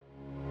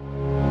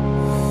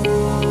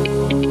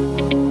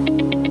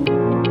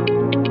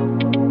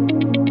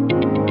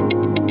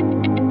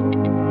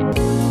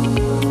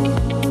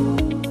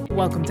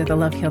to the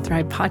Love, Heal,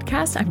 Thrive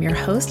podcast. I'm your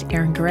host,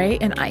 Erin Gray,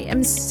 and I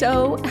am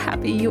so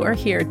happy you are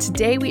here.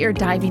 Today, we are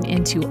diving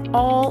into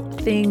all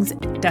things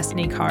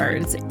Destiny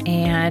cards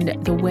and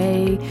the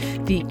way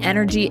the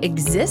energy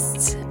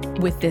exists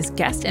with this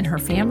guest and her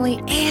family,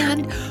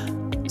 and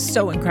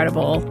so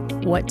incredible,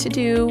 what to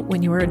do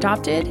when you were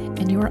adopted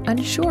and you were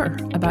unsure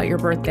about your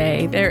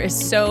birthday. There is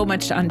so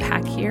much to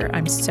unpack here.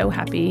 I'm so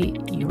happy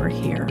you are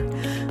here.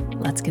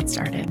 Let's get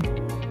started.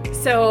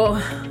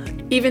 So,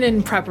 even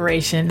in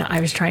preparation,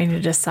 I was trying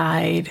to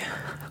decide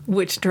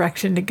which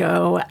direction to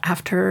go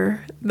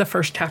after the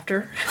first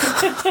chapter.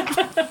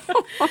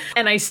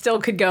 And I still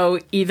could go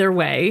either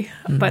way,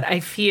 but I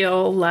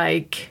feel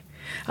like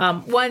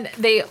one,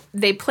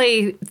 they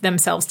play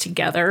themselves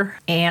together,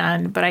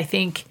 but I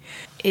think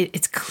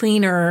it's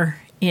cleaner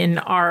in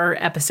our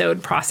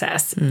episode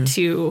process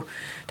to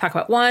talk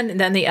about one and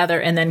then the other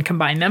and then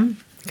combine them.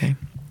 Okay.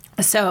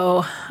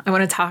 So I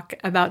want to talk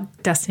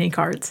about Destiny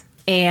cards.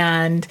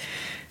 And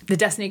the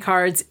Destiny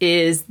cards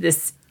is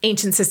this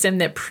ancient system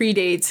that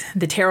predates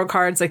the tarot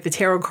cards. Like the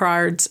tarot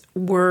cards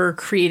were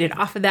created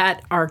off of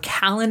that. Our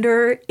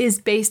calendar is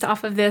based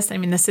off of this. I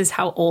mean, this is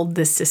how old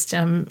this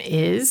system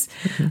is.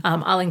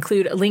 I'll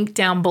include a link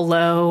down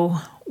below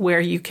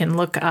where you can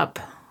look up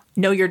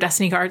Know Your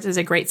Destiny Cards is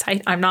a great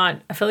site. I'm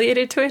not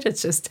affiliated to it.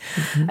 It's just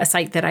a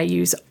site that I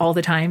use all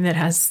the time that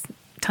has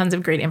tons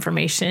of great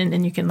information,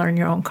 and you can learn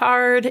your own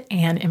card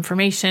and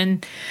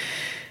information.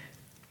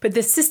 But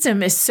this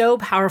system is so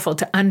powerful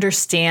to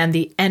understand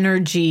the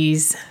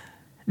energies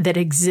that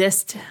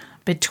exist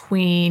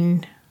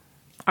between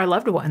our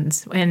loved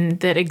ones and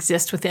that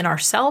exist within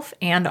ourselves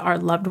and our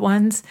loved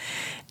ones.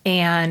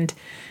 And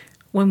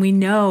when we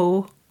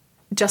know,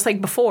 just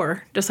like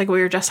before, just like we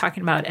were just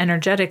talking about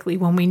energetically,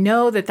 when we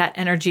know that that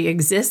energy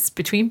exists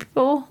between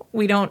people,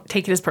 we don't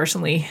take it as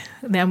personally.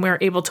 Then we're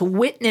able to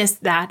witness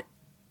that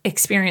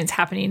experience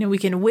happening, and we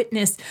can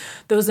witness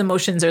those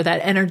emotions or that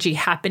energy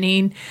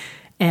happening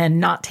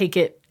and not take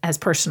it as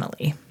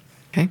personally.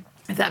 Okay.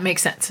 If that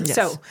makes sense. Yes.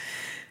 So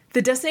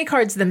the Destiny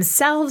cards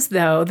themselves,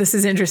 though, this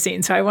is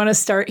interesting. So I want to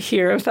start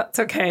here, if that's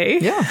okay.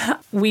 Yeah.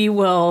 We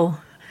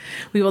will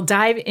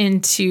dive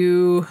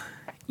into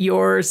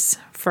yours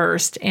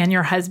first and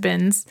your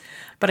husband's.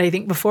 But I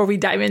think before we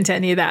dive into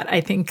any of that,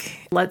 I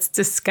think let's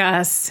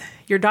discuss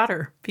your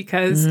daughter,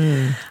 because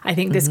I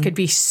think this could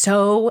be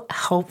so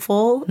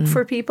helpful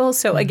for people.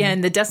 So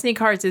again, the Destiny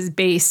cards is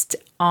based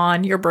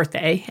on your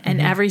birthday,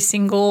 and every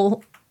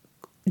single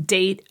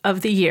date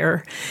of the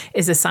year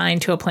is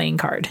assigned to a playing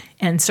card.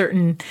 And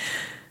certain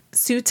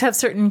suits have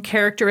certain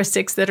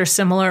characteristics that are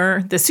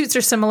similar. The suits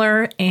are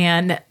similar,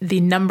 and the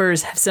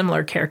numbers have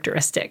similar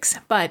characteristics.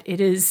 But it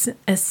is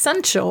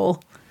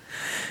essential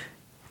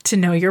to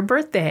know your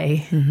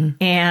birthday.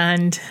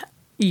 And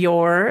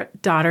your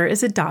daughter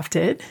is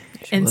adopted.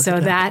 And so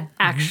that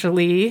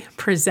actually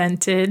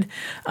presented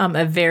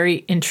a very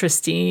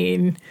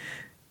interesting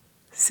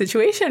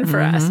situation for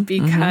us,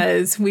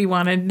 because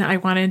I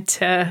wanted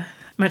to,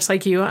 much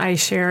like you, I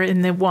share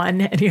in the one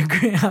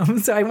Enneagram.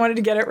 So I wanted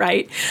to get it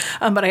right.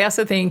 But I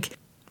also think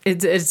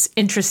it's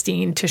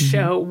interesting to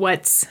show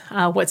what's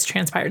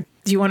transpired.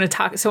 Do you want to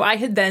talk? So I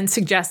had then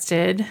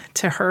suggested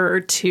to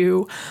her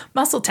to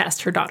muscle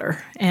test her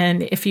daughter.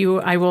 And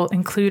I will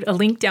include a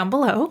link down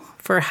below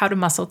for how to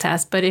muscle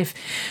test. But if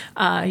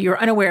you're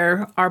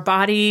unaware, our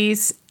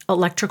body's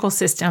electrical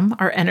system,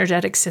 our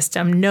energetic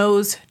system,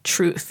 knows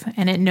truth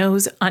and it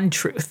knows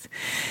untruth.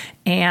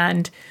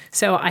 And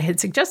so I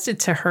had suggested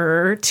to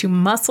her to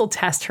muscle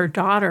test her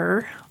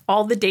daughter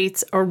all the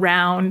dates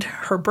around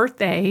her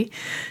birthday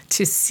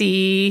to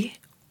see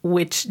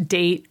which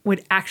date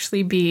would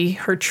actually be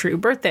her true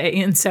birthday.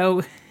 And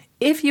so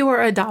if you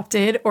are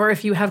adopted or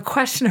if you have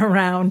question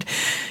around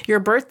your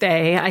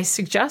birthday, I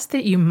suggest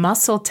that you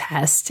muscle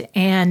test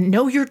and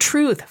know your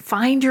truth,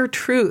 find your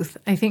truth.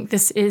 I think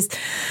this is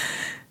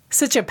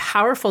such a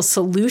powerful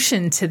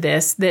solution to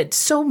this, that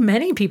so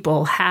many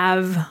people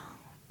have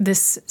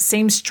this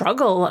same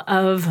struggle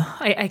of,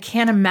 I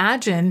can't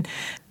imagine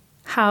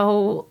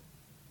how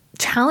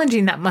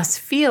challenging that must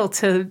feel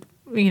to,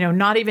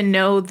 not even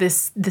know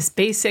this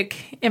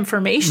basic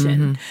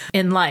information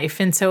in life.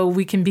 And so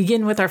we can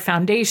begin with our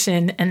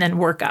foundation and then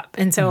work up.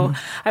 And so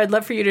I would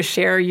love for you to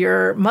share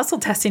your muscle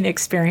testing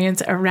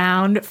experience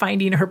around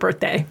finding her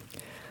birthday.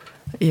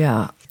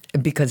 Yeah,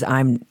 because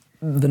I'm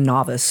the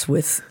novice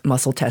with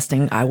muscle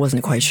testing. I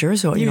wasn't quite sure.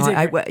 So,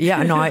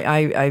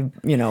 I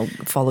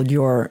followed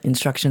your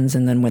instructions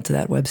and then went to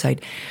that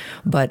website.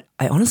 But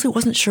I honestly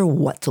wasn't sure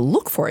what to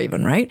look for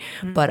even, right?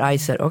 But I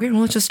said, okay, well,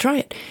 let's just try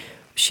it.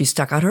 She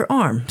stuck out her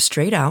arm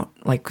straight out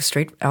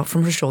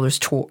from her shoulders,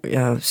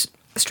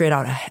 straight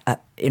out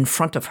in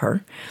front of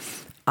her.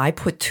 I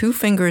put 2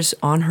 fingers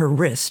on her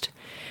wrist.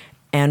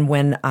 And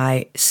when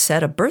I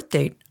set a birth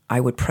date, I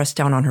would press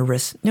down on her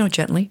wrist,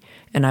 gently,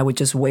 and I would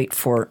just wait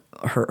for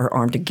her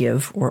arm to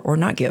give or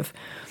not give.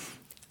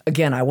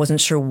 Again, I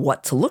wasn't sure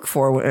what to look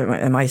for.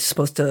 Am I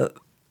supposed to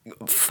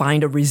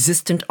find a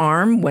resistant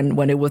arm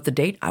when it was the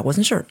date? I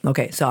wasn't sure.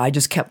 Okay, so I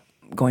just kept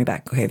going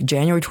back. Okay,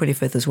 January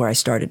 25th is where I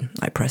started.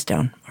 I pressed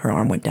down. Her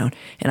arm went down.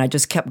 And I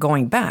just kept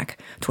going back.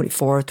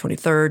 24th,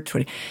 23rd,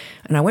 20.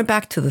 And I went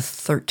back to the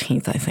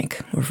 13th, I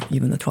think, or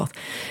even the 12th.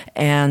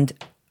 And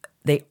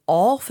they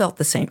all felt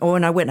the same. Oh,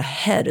 and I went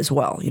ahead as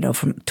well,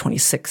 from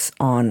 26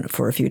 on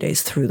for a few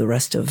days through the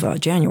rest of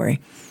January.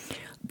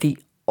 The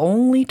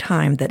only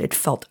time that it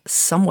felt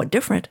somewhat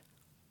different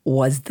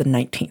was the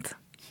 19th.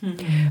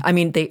 Mm-hmm. I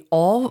mean,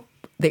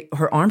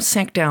 her arms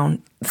sank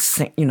down,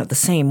 the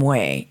same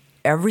way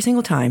every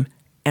single time.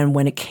 And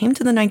when it came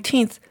to the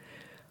 19th,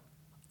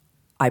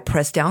 I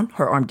pressed down.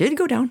 Her arm did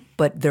go down,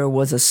 but there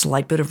was a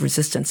slight bit of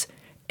resistance.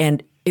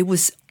 And it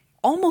was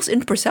almost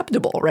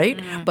imperceptible, right?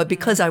 Mm-hmm. But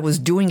because I was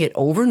doing it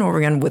over and over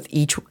again with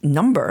each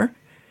number,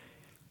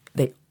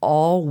 they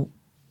all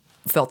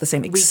felt the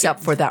same except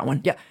for that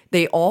one. Yeah,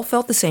 they all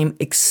felt the same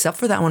except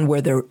for that one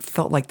where there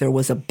felt like there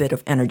was a bit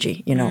of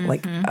energy, and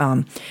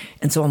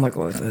so I'm like,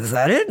 well, is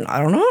that it? I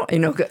don't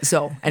know,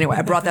 So anyway,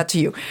 I brought that to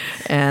you,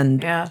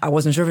 and I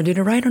wasn't sure if I did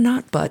it right or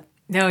not, but.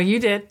 No, you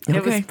did. Okay.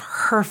 It was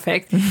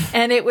perfect.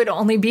 And it would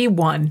only be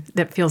one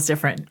that feels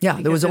different. Yeah,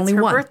 there was only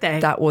one.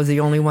 Birthday. That was the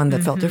only one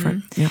that felt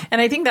different. Yeah.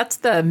 And I think that's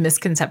the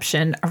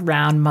misconception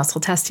around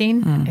muscle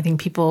testing. I think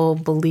people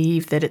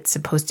believe that it's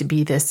supposed to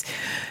be this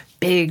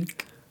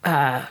big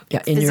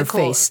in your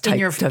face type. In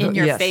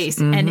your face.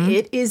 Mm-hmm. And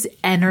it is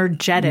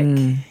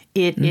energetic.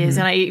 It is.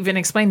 And I even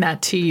explained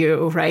that to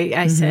you, right?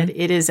 I said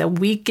it is a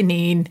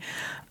weakening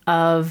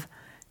of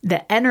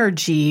the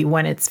energy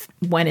when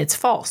it's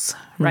false,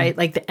 right?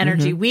 Like the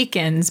energy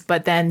weakens,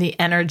 but then the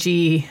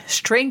energy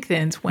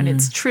strengthens when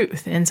it's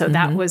truth. And so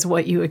that was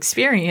what you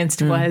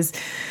experienced was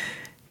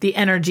the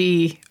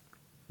energy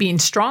being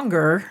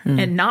stronger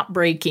and not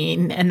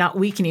breaking and not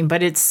weakening,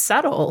 but it's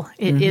subtle.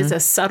 It is a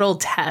subtle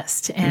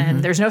test,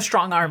 and there's no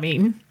strong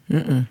arming.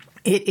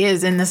 It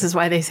is, and this is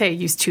why they say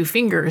use two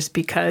fingers,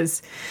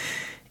 because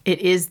it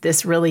is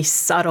this really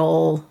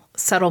subtle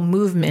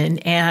movement,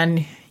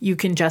 and you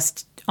can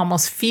just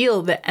almost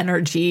feel the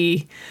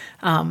energy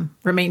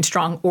remain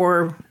strong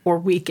or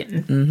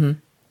weaken. Mm-hmm.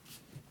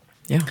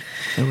 Yeah,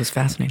 it was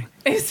fascinating.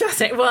 It's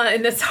fascinating. Well,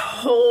 and this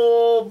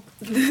whole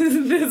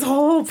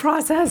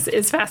process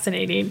is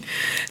fascinating.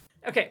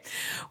 Okay,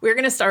 we're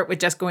going to start with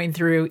just going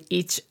through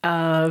each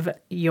of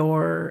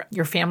your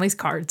family's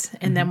cards,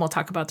 and then we'll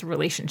talk about the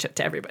relationship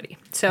to everybody.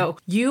 So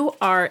you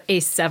are a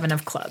 7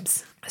 of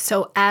clubs.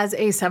 So as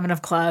a 7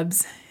 of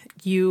clubs,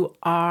 you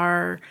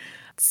are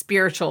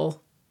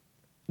spiritual,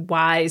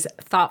 wise,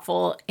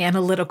 thoughtful,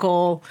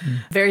 analytical,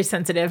 very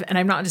sensitive. And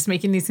I'm not just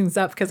making these things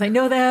up because I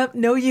know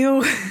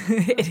you.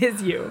 It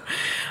is you.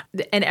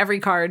 And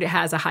every card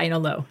has a high and a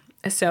low.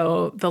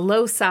 So the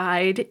low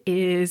side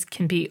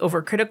can be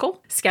overcritical,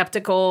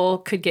 skeptical,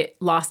 could get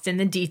lost in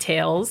the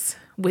details,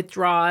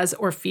 withdraws,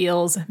 or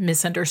feels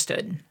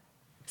misunderstood.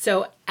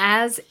 So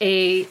as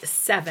a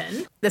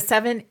 7, the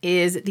 7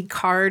 is the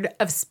card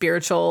of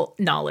spiritual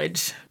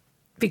knowledge,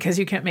 because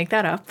you can't make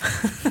that up.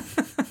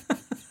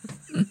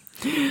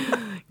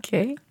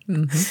 Okay.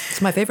 Mm-hmm.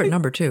 It's my favorite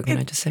number, too, can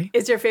I just say?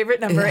 It's your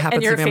favorite number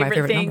and your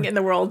favorite thing in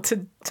the world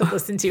to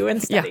listen to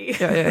and study.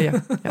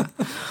 Yeah.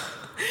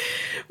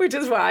 Which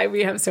is why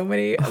we have so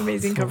many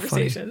amazing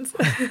conversations.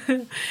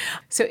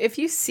 So if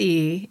you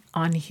see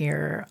on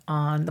here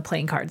on the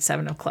playing card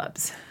 7 of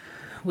clubs,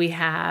 we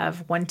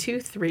have 1, 2,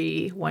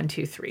 3, 1,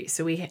 2, 3.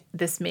 So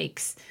this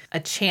makes a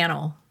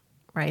channel,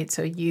 right?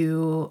 So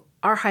you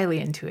are highly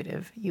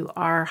intuitive. You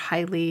are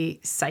highly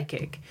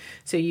psychic.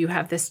 So you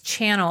have this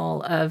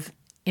channel of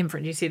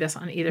information. You see this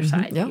on either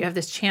side. Yeah. You have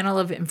this channel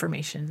of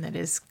information that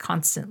is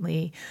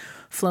constantly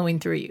flowing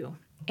through you.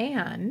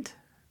 And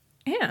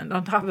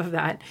on top of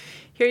that,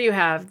 here you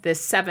have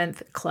this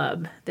 7th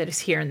club that is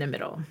here in the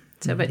middle.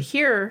 So, but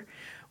here,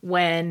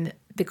 when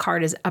the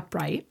card is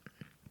upright,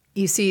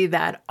 you see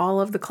that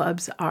all of the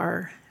clubs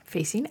are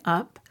facing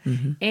up.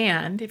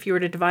 And if you were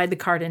to divide the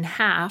card in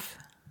half,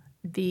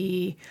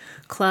 the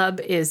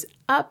club is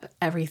up,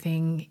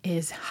 everything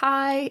is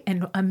high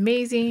and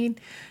amazing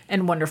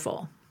and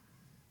wonderful.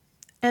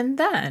 And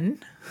then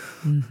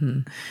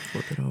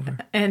flip it over.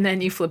 And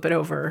then you flip it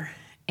over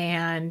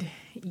and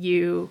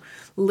you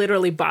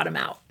literally bottom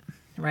out,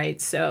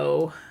 right?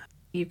 So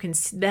you can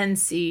then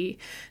see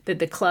that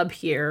the club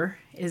here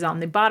is on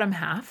the bottom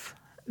half,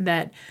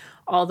 that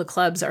all the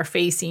clubs are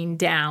facing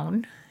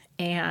down,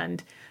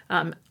 and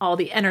all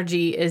the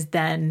energy is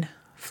then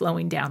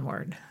flowing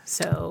downward.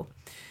 So,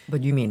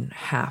 but you mean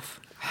half?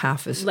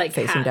 Half is like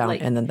facing down,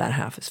 and then that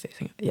half is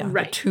facing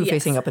right. 2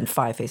 facing up and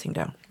 5 facing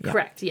down. Yeah.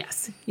 Correct.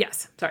 Yes.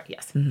 Sorry.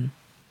 Yes.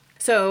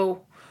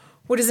 So,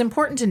 what is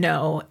important to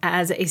know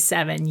as a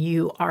 7,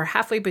 you are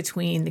halfway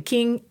between the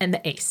king and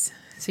the ace.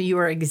 So you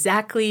are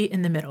exactly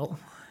in the middle,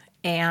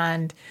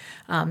 and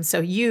so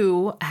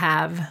you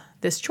have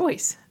this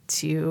choice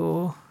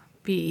to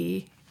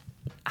be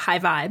high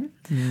vibe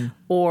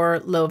or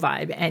low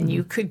vibe, and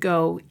you could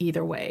go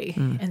either way.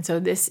 And so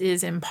this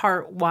is in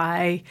part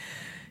why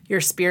your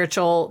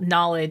spiritual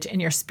knowledge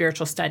and your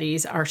spiritual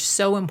studies are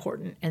so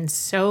important and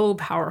so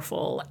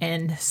powerful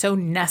and so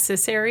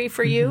necessary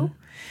for you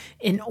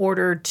in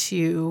order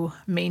to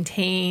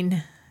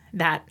maintain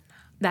that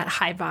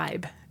high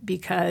vibe,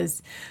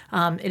 because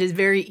it is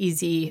very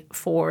easy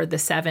for the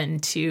 7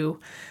 to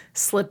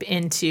slip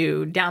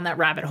into down that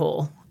rabbit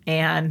hole.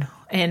 And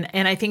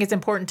I think it's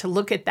important to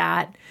look at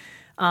that.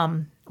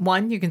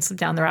 One, you can slip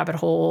down the rabbit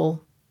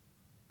hole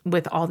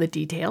with all the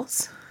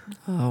details.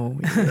 Oh,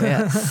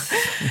 yes.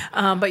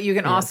 But you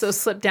can also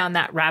slip down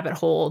that rabbit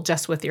hole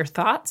just with your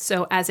thoughts.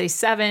 So as a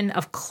 7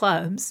 of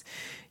clubs,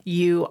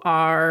 you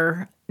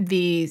are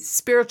the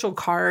spiritual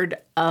card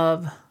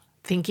of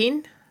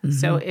thinking.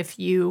 So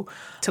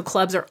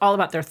clubs are all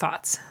about their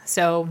thoughts.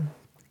 So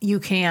you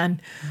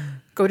can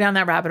go down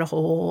that rabbit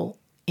hole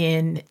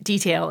in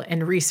detail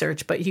and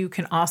research, but you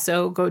can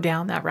also go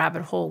down that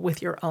rabbit hole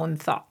with your own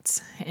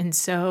thoughts. And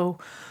so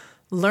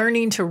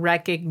learning to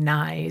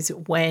recognize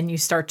when you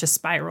start to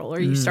spiral or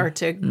you start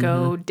to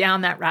go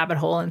down that rabbit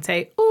hole and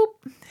say, oop,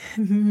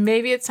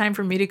 maybe it's time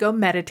for me to go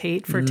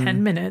meditate for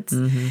 10 minutes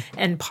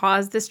and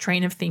pause this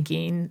train of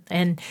thinking.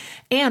 And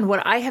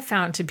what I have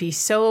found to be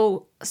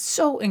so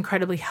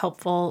incredibly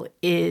helpful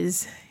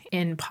is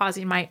in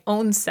pausing my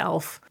own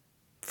self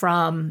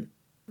from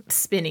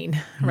spinning,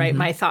 right?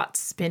 My thoughts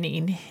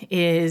spinning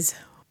is,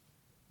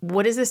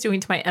 what is this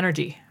doing to my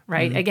energy,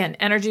 right? Again,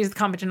 energy is the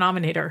common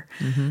denominator,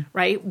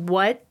 right?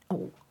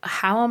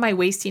 How am I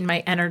wasting my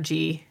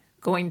energy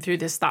going through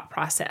this thought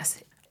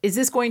process? Is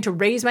this going to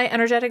raise my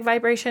energetic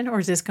vibration, or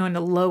is this going to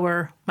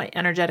lower my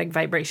energetic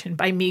vibration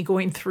by me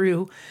going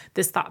through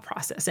this thought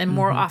process? And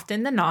more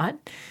often than not,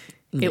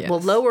 it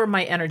will lower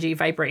my energy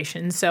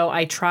vibration. So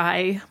I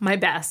try my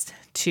best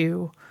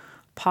to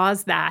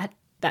pause that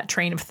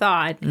train of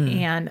thought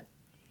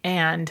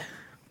and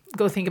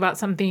go think about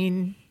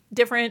something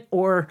different,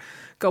 or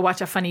go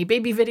watch a funny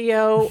baby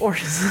video or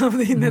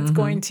something that's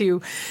going to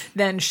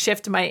then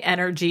shift my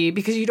energy,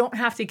 because you don't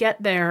have to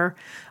get there.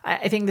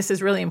 I think this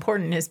is really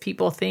important, is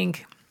people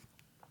think,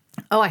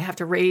 oh, I have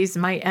to raise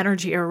my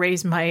energy or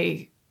raise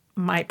my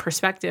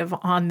perspective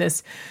on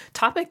this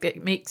topic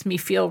that makes me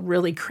feel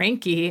really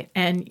cranky.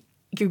 And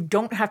you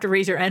don't have to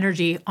raise your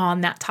energy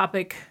on that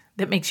topic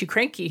that makes you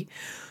cranky.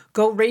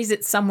 Go raise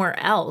it somewhere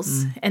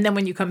else. And then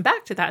when you come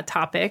back to that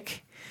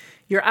topic,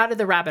 you're out of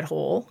the rabbit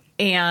hole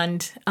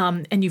and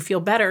you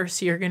feel better.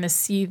 So you're going to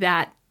see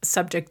that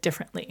subject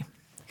differently.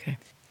 Okay.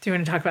 Do you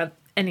want to talk about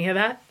any of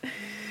that?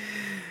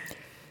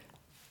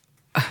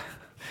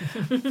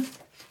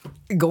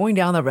 Going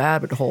down the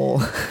rabbit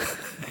hole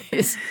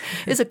is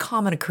a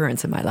common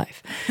occurrence in my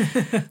life.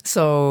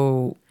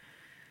 So,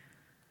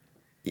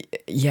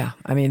 yeah,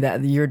 I mean,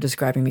 that you're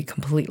describing me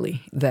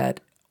completely, that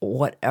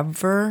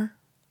whatever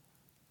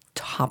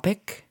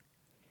topic,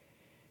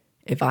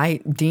 if I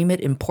deem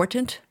it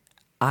important,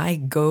 I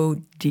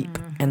go deep.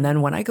 And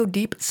then when I go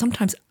deep,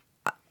 sometimes,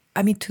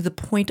 I mean, to the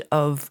point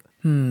of,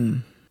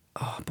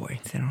 oh boy,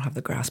 I don't have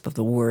the grasp of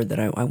the word that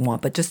I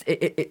want, but just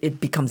it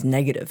becomes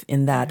negative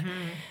in that.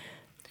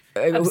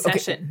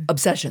 Obsession. Okay,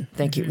 obsession,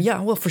 thank you.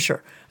 Yeah, well, for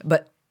sure.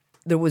 But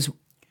there was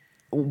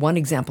one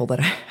example that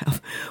I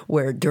have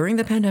where during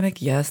the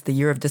pandemic, yes, the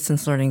year of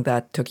distance learning,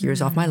 that took years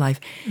off my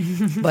life,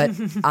 but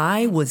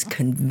I was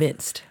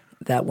convinced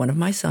that one of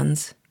my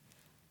sons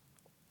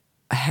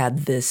had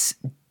this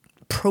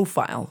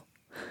profile.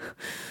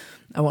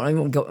 I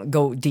won't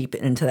go deep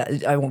into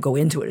that. I won't go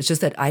into it. It's just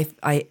that I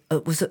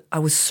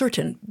was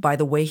certain by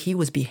the way he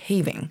was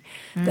behaving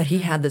that he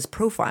had this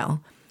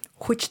profile,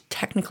 which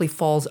technically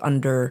falls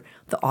under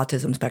the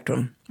autism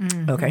spectrum.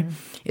 Okay,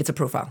 it's a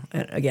profile.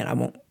 And again, I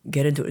won't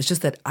get into it. It's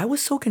just that I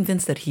was so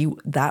convinced that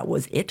that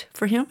was it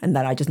for him, and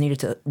that I just needed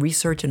to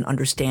research and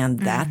understand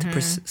that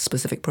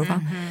specific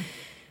profile.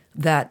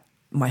 That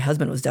my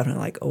husband was definitely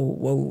like, oh,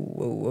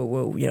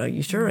 whoa, you know,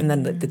 you sure? And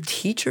then the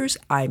teachers,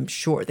 I'm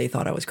sure they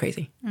thought I was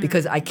crazy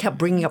because I kept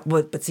bringing up,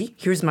 but see,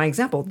 here's my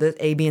example, the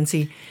A, B, and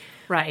C.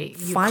 Right.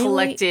 You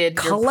collected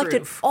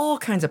all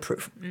kinds of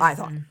proof, I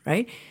thought,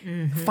 right?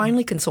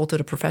 Finally consulted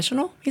a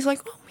professional. He's like,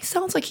 oh, he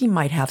sounds like he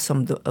might have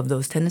some of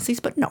those tendencies,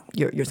 but no,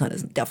 your son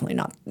is definitely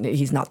not,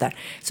 he's not that.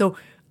 So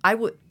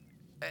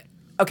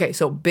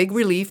so big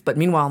relief, but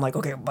meanwhile, I'm like,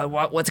 okay, but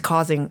what's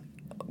causing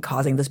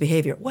this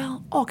behavior?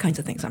 Well, all kinds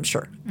of things, I'm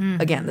sure.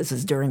 Again, this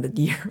is during the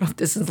year of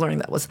distance learning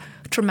that was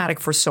traumatic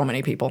for so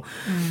many people.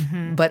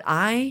 But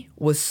I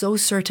was so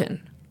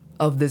certain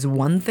of this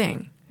one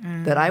thing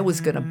that I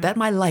was going to bet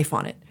my life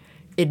on it.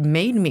 It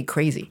made me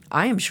crazy.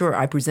 I am sure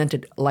I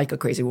presented like a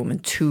crazy woman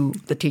to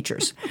the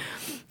teachers.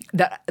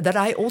 that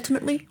I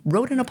ultimately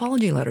wrote an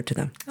apology letter to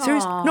them.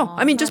 Seriously. No,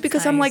 I mean, just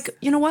because nice. I'm like,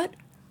 you know what?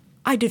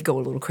 I did go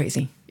a little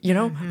crazy, you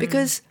know,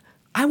 because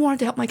I wanted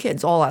to help my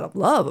kids, all out of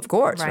love, of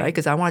course, right?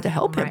 Because I wanted to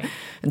help him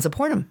and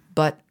support him.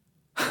 But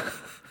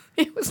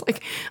it was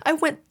like I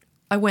went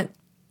a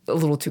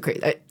little too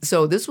crazy.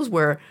 So this was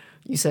where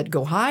you said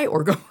go high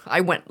or go. I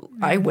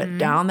went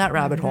down that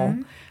rabbit hole.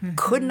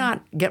 Could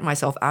not get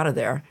myself out of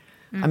there.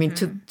 I mean,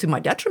 to my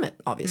detriment,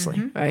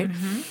 obviously, right?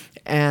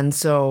 And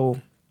so,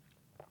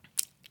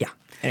 yeah.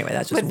 anyway,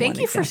 that's just But thank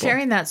one you for example.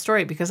 sharing that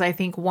story, because I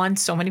think, one,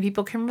 so many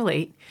people can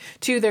relate.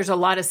 Two, there's a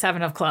lot of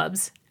 7 of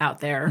clubs out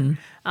there.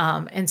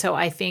 And so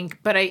I think,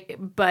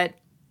 but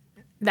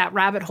that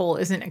rabbit hole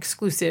isn't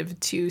exclusive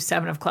to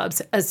 7 of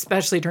clubs,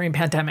 especially during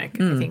pandemic.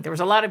 I think there was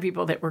a lot of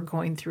people that were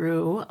going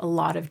through a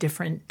lot of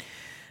different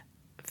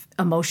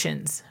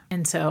emotions.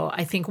 And so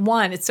I think,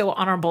 one, it's so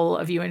honorable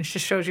of you, and it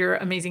just shows your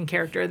amazing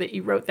character that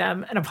you wrote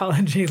them an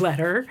apology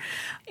letter.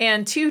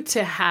 And two,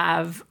 to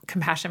have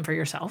compassion for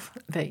yourself,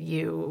 that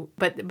you,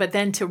 but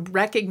then to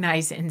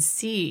recognize and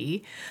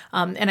see.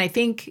 And I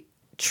think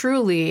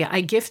truly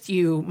I gift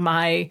you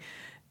my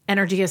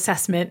energy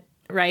assessment,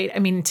 right? I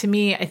mean, to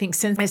me, I think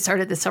since I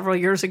started this several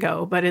years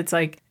ago, but it's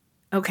like,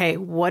 okay,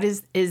 what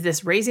is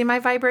this raising my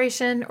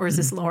vibration, or is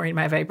this lowering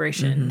my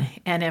vibration?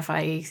 And if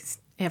I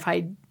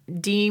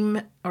deem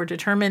or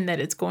determine that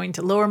it's going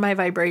to lower my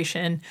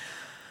vibration,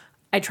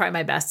 I try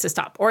my best to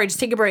stop, or I just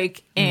take a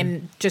break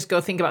and just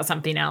go think about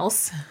something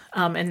else.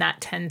 And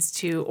that tends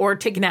to, or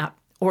take a nap,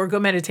 or go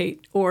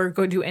meditate, or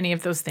go do any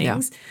of those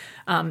things.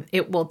 Yeah.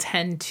 It will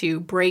tend to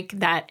break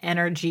that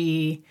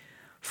energy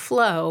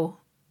flow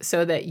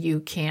so that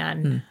you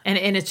can,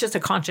 and it's just a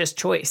conscious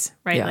choice,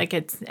 right? Yeah. Like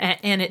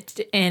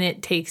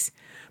it takes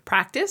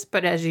practice,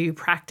 but as you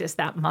practice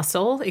that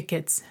muscle, it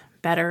gets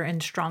better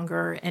and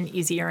stronger and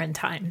easier in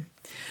time.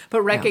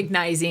 But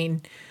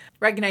recognizing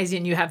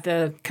you have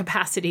the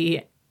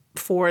capacity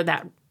for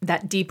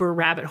that deeper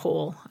rabbit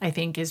hole, I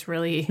think, is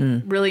really,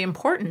 really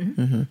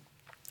important.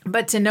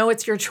 But to know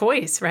it's your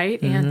choice,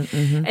 right?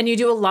 And you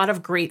do a lot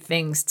of great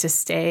things to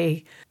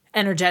stay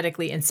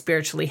energetically and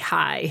spiritually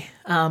high,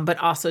 but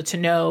also to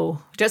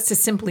know, just to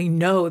simply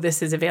know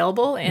this is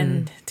available,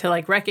 and to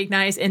like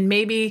recognize, and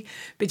maybe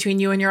between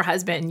you and your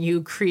husband,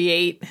 you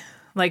create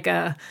like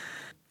a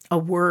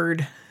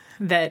word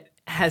that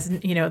has,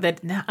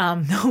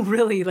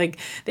 really, like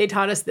they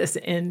taught us this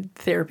in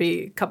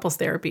therapy, couples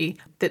therapy,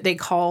 that they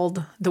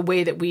called the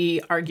way that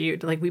we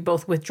argued, like we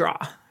both withdraw,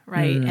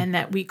 right? And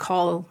that we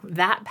call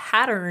that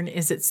pattern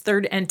is its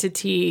third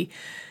entity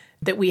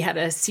that we had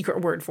a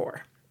secret word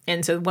for.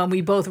 And so when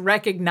we both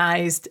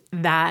recognized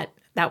that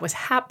was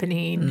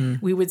happening,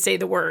 we would say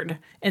the word.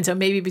 And so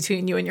maybe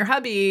between you and your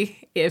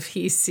hubby, if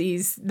he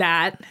sees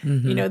that,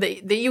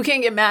 that you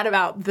can't get mad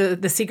about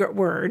the secret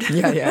word.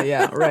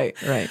 Yeah. Right.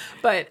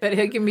 But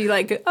he can be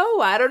like,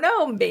 oh, I don't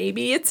know,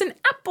 maybe it's an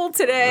apple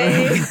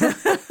today.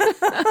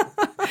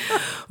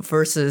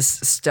 Versus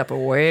step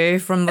away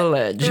from the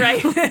ledge.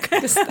 Right.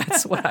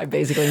 That's what I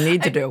basically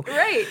need to do.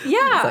 Right.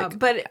 Yeah.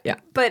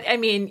 But I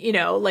mean,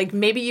 like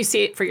maybe you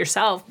see it for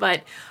yourself,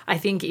 but I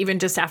think even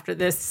just after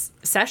this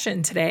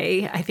session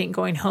today, I think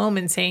going home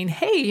and saying,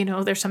 hey,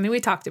 there's something we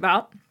talked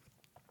about,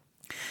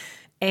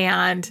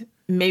 and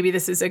maybe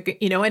this is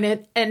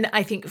and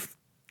I think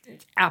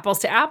apples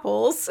to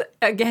apples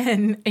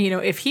again,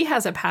 if he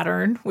has a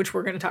pattern, which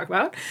we're going to talk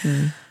about,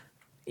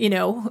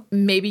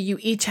 maybe you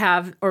each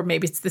have, or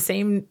maybe it's the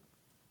same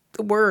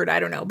word, I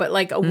don't know, but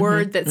like a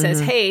word that says,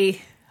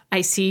 hey,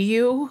 I see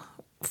you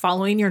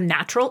following your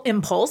natural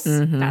impulse.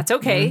 That's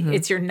okay.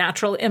 It's your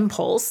natural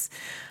impulse.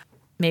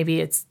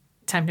 Maybe it's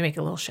time to make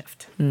a little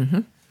shift.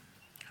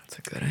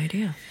 That's a good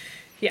idea.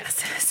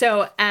 Yes.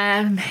 So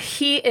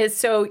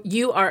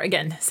you are,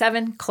 again,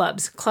 7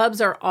 clubs.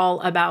 Clubs are all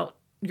about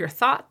your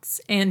thoughts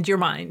and your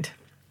mind.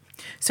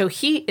 So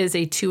he is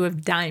a 2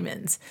 of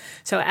diamonds.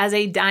 So as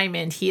a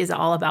diamond, he is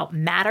all about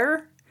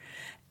matter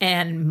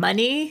and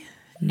money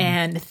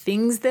and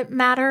things that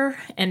matter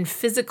and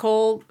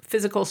physical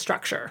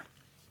structure.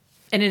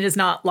 And it is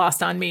not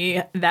lost on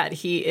me that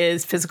he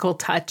is physical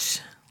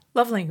touch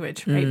love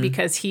language, right?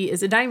 Because he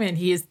is a diamond.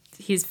 He's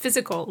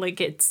physical,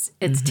 like it's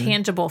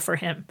tangible for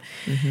him.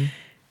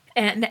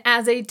 And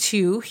as a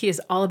 2, he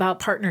is all about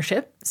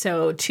partnership.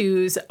 So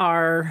 2s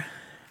are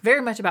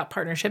very much about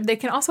partnership. They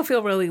can also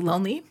feel really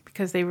lonely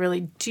because they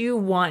really do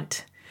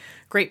want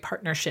great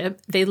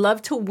partnership. They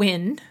love to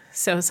win.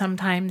 So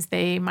sometimes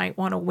they might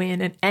want to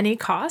win at any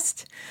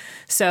cost.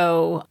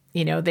 So,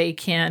 they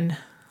can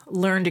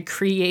learn to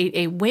create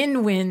a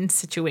win-win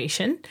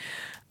situation,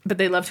 but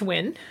they love to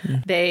win.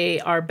 They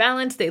are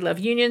balanced. They love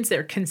unions.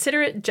 They're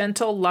considerate,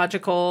 gentle,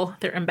 logical.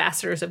 They're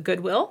ambassadors of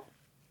goodwill.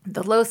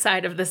 The low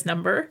side of this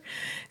number,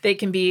 they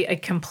can be a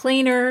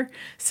complainer,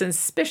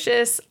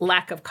 suspicious,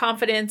 lack of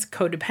confidence,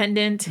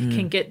 codependent,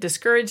 can get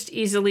discouraged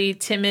easily,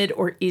 timid,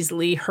 or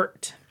easily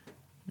hurt.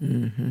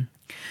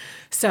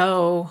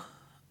 So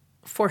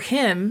for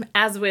him,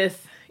 as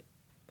with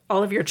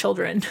all of your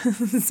children,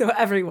 so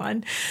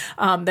everyone,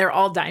 they're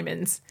all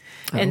diamonds.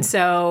 And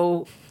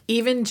so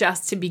even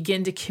just to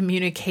begin to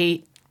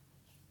communicate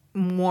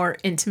more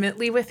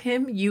intimately with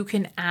him, you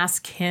can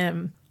ask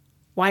him,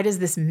 why does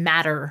this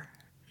matter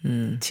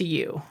to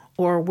you?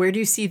 Or where do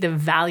you see the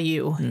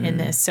value in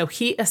this? So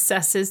he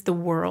assesses the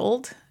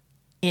world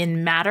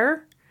in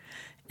matter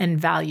and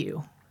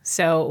value.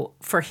 So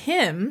for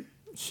him,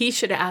 he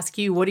should ask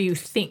you, what do you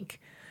think?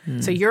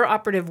 So your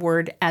operative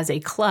word as a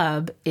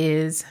club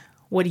is,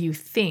 what do you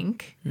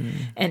think?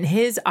 And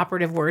his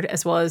operative word,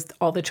 as well as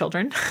all the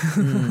children,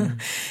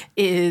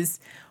 is,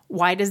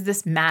 why does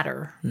this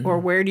matter? Or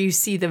where do you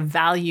see the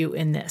value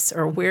in this?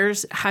 Or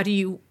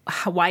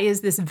why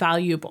is this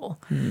valuable?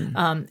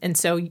 And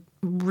so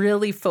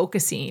really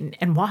focusing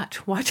and watch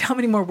how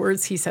many more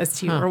words he says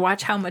to you, or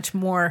watch how much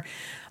more,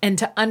 and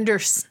to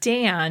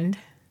understand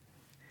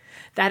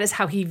that is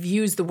how he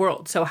views the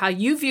world. So how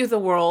you view the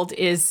world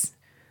is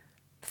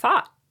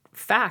thought,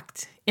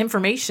 fact,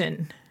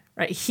 information,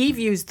 right? He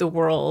views the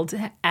world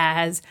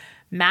as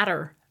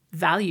matter,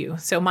 value.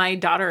 So my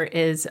daughter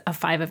is a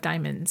 5 of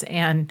diamonds,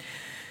 and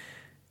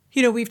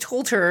we've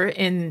told her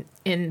in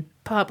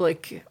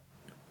public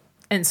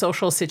and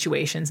social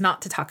situations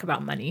not to talk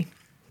about money.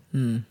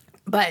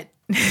 But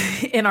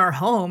in our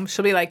home,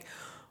 she'll be like,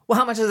 well,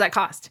 how much does that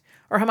cost?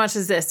 Or how much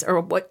is this? Or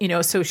what,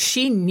 so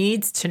she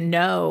needs to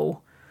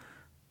know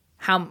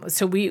how.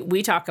 So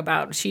we talk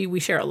about, we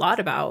share a lot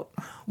about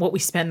what we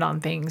spend on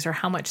things or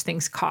how much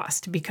things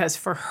cost, because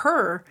for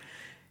her,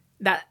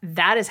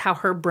 that is how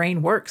her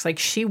brain works. Like,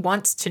 she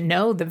wants to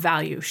know the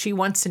value. She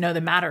wants to know the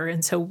matter.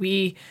 And so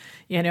we're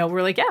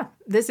like, yeah,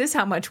 this is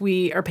how much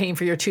we are paying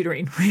for your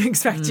tutoring. We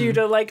expect you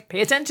to like pay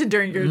attention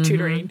during your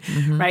tutoring,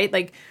 right?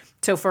 Like,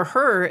 so for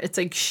her, it's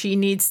like she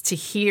needs to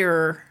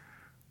hear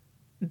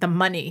the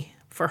money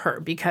for her,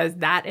 because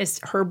that is,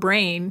 her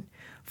brain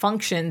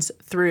functions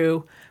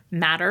through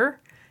matter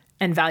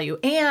and value,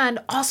 and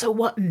also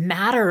what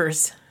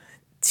matters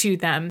to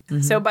them.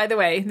 So by the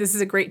way, this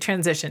is a great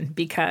transition,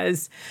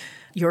 because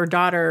your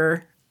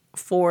daughter,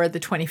 for the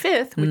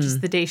 25th, which is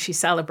the day she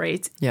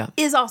celebrates,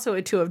 is also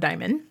a 2 of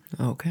diamond.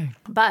 Okay.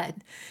 But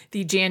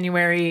the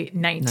January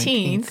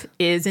 19th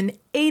is an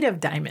 8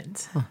 of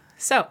diamonds.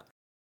 So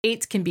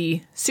 8s can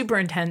be super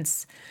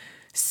intense,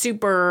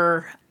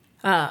 super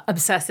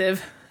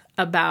obsessive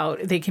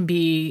they can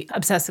be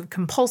obsessive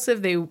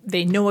compulsive.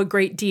 They know a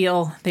great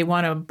deal. They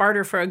want to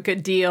barter for a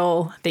good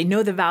deal. They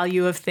know the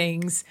value of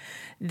things.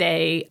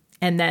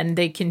 And then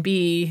they can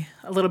be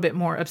a little bit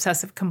more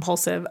obsessive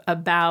compulsive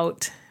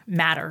about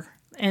matter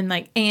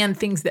and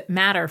things that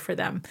matter for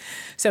them.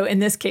 So in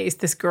this case,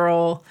 this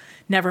girl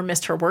never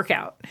missed her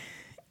workout.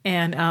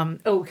 And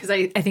because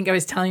I think I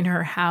was telling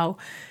her how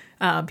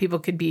people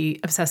could be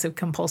obsessive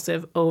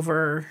compulsive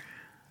over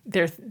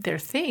their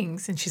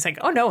things, and she's like,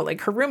 oh no,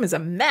 like her room is a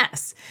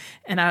mess.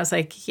 And I was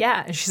like,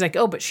 yeah. And she's like,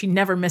 oh, but she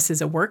never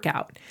misses a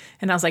workout.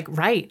 And I was like,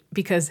 right,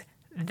 because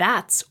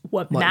that's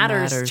what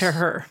matters to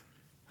her.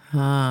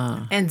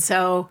 And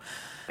so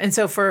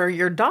for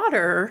your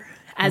daughter,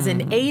 as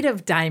an 8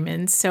 of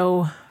diamonds,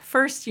 so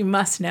first you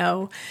must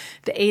know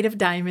the 8 of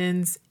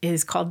diamonds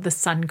is called the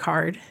Sun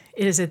card.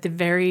 It is at the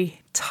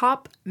very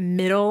top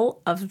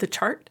middle of the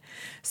chart.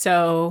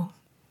 So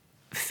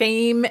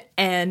fame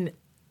and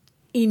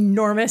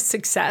enormous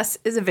success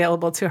is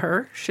available to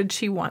her, should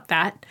she want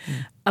that.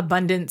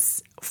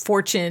 Abundance,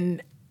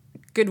 fortune,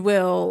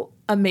 goodwill,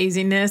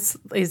 amazingness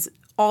is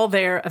all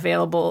there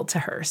available to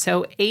her.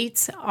 So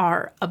 8s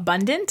are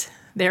abundant.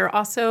 They're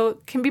also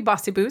can be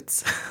bossy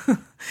boots.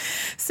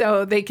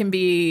 So they can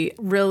be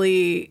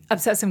really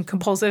obsessive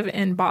compulsive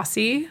and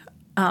bossy,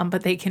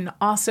 but they can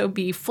also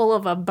be full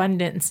of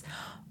abundance,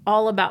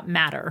 all about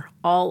matter,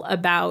 all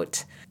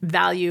about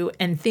value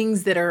and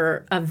things that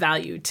are of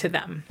value to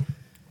them.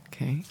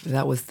 Okay.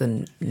 That was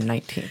the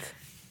 19th.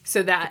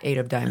 So that 8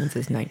 of diamonds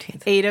is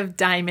 19th. 8 of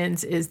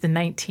diamonds is the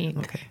 19th.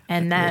 Okay.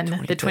 And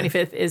then the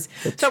 25th is,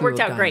 so it worked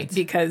out great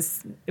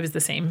because it was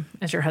the same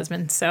as your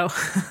husband. So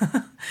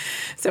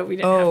we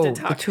didn't have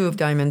to talk. The 2 of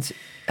diamonds.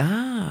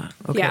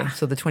 Okay. Yeah.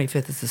 So the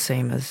 25th is the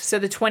same as. So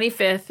the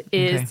 25th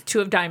is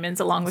 2 of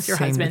diamonds along with your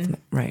husband.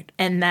 Right.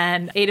 And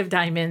then 8 of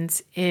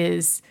diamonds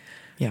is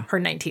her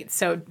 19th.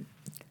 So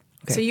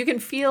you can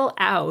feel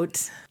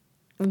out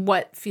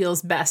what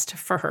feels best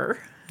for her.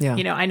 Yeah.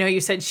 I know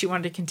you said she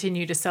wanted to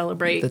continue to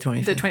celebrate the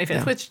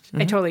 25th, which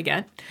I totally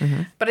get.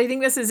 But I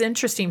think this is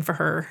interesting for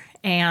her,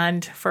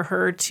 and for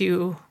her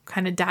to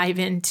kind of dive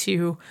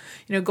into,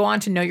 go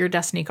on to Know Your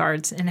Destiny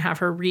cards and have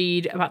her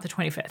read about the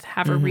 25th,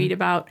 have her read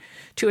about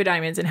 2 of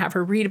diamonds, and have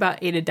her read about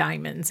 8 of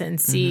diamonds,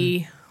 and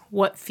see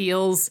what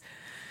feels,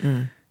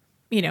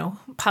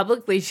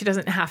 publicly she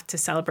doesn't have to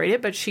celebrate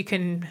it, but she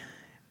can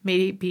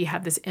maybe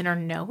have this inner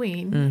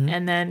knowing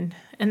and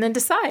then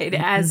decide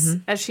as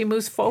she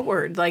moves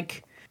forward,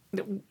 like,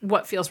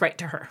 what feels right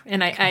to her.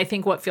 And I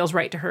think what feels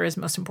right to her is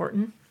most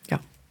important. Yeah.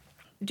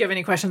 Do you have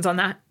any questions on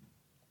that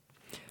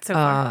so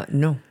far?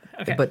 No.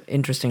 Okay. But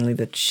interestingly,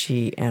 that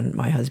she and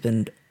my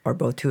husband are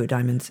both 2 of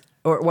diamonds,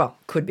 or, well,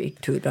 could be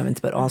 2 of diamonds,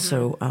 but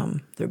also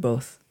they're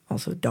both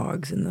also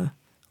dogs in the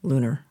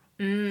lunar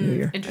New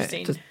Year.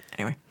 Interesting.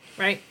 Anyway.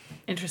 Right.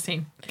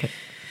 Interesting. Okay.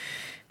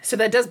 So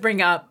that does bring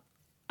up,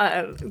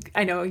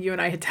 I know you and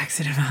I had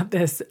texted about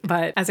this,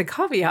 but as a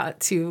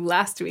caveat to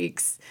last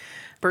week's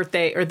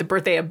birthday, or the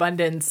Birthday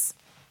Abundance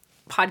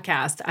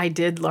podcast, I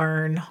did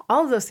learn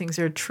all of those things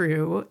are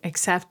true,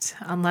 except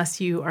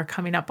unless you are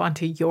coming up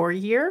onto your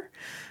year.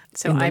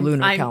 So in the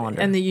lunar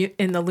calendar.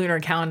 In the lunar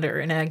calendar.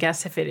 And I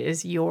guess if it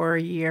is your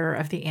year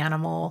of the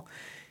animal,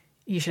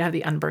 you should have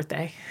the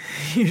unbirthday.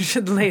 You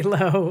should lay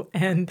low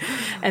and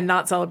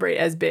not celebrate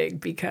as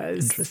big,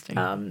 because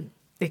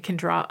it can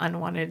draw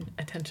unwanted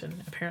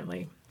attention,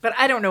 apparently. But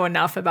I don't know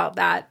enough about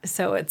that.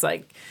 So it's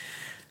like,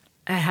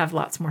 I have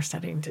lots more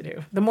studying to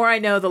do. The more I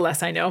know, the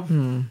less I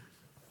know.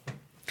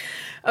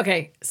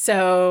 Okay,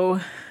 so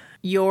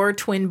your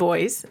twin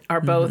boys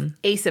are both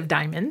Ace of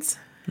Diamonds.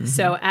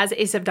 So as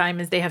Ace of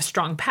Diamonds, they have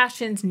strong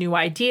passions, new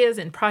ideas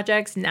and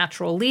projects,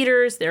 natural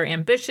leaders. They're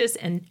ambitious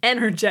and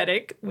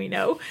energetic, we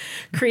know,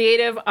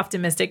 creative,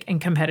 optimistic,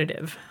 and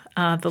competitive.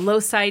 The low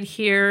side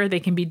here, they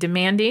can be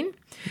demanding,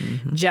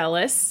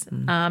 jealous,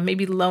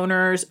 maybe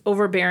loners,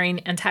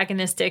 overbearing,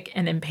 antagonistic,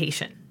 and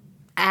impatient.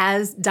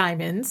 As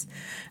diamonds,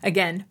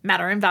 again,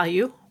 matter and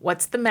value.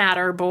 What's the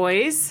matter,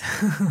 boys?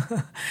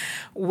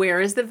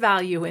 Where is the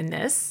value in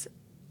this?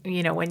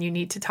 You know, when you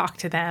need to talk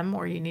to them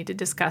or you need to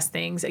discuss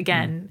things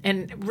again,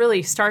 and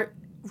really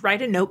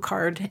write a note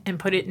card and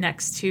put it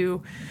next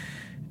to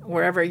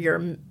wherever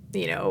your,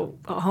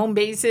 home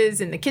base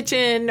is, in the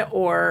kitchen,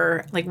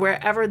 or like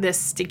wherever this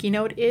sticky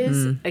note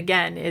is.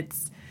 Again,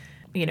 it's,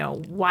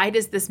 why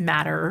does this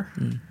matter?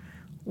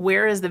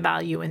 Where is the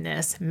value in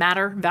this?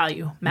 Matter,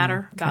 value,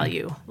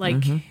 value.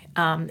 Like,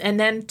 and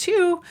then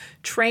 2,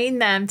 train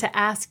them to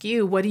ask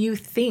you, what do you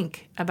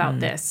think about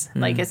this?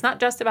 Like, it's not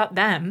just about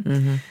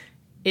them.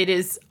 It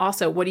is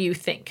also, what do you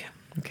think?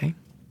 Okay.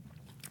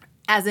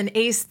 As an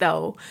ace,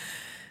 though,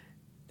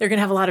 they're going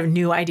to have a lot of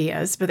new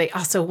ideas, but they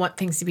also want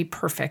things to be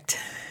perfect.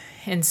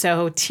 And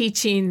so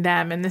teaching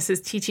them, and this is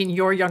teaching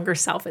your younger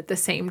self at the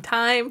same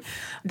time,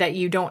 that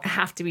you don't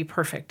have to be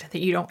perfect,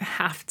 that you don't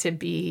have to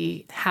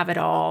have it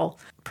all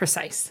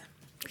precise.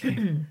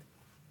 Okay.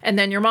 And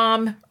then your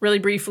mom, really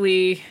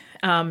briefly,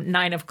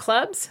 9 of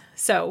clubs.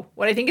 So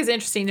what I think is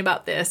interesting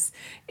about this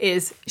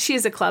is she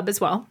is a club as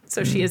well.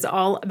 So she is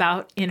all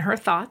about in her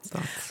thoughts.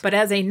 But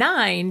as a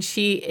 9,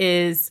 she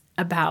is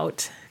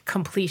about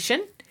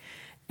completion.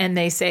 And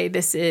they say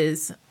this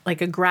is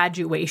like a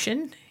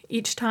graduation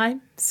each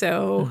time.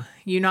 So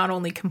you not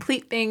only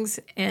complete things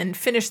and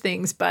finish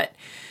things, but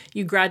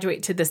you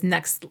graduate to this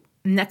next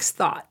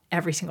thought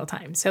every single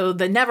time. So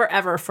the never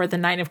ever for the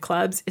 9 of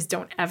clubs is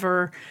don't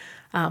ever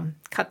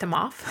cut them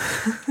off.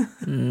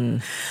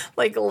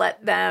 Like,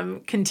 let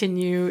them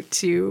continue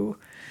to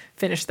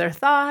finish their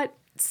thought,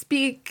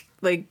 speak,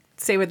 like,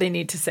 say what they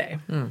need to say.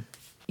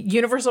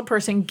 Universal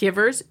person,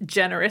 givers,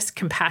 generous,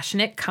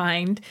 compassionate,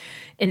 kind,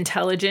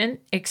 intelligent,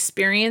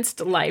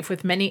 experienced life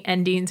with many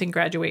endings and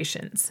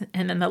graduations.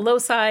 And then the low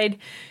side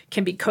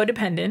can be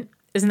codependent.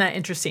 Isn't that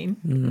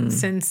interesting?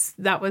 Since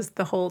that was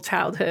the whole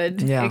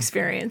childhood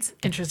experience.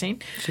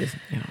 Interesting.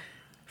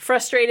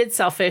 Frustrated,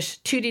 selfish,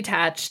 too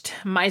detached,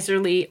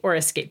 miserly, or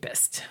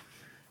escapist.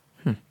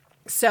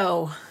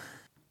 So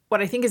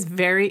what I think is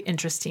very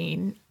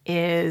interesting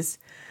is,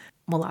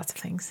 well, lots of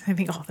things. I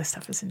think all this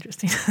stuff is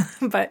interesting.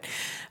 But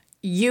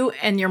you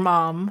and your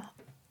mom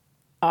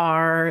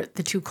are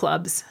the 2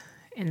 clubs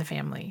in the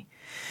family.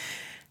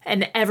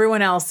 And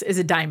everyone else is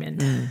a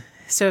diamond.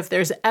 So if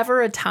there's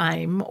ever a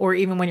time, or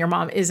even when your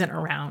mom isn't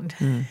around,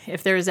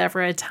 if there's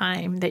ever a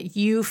time that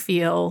you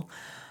feel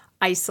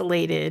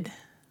isolated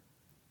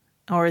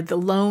or the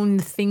lone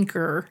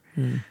thinker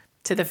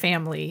to the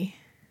family,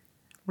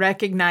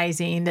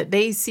 recognizing that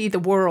they see the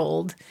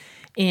world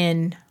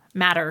in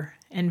matter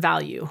and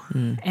value,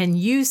 and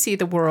you see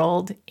the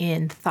world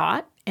in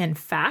thought and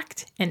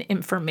fact and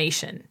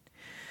information.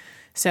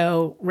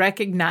 So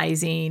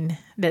recognizing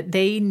that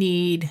they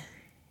need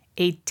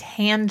a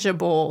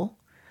tangible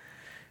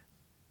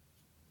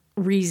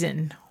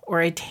reason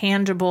or a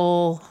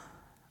tangible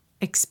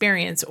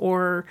experience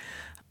or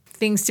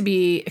things to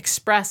be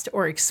expressed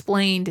or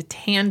explained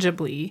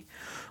tangibly,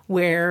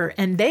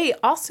 and they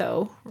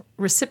also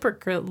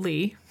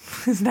reciprocally,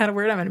 is that a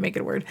word? I'm going to make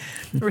it a word.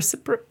 Is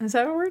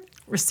that a word?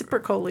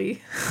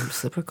 Reciprocally.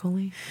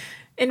 Reciprocally?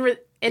 In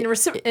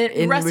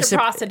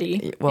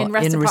reciprocity. In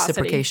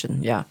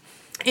reciprocation, yeah.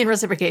 In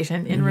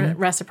reciprocation, in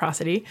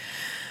reciprocity.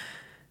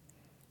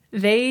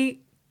 They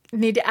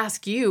need to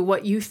ask you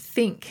what you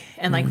think,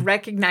 and like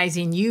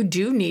recognizing you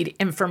do need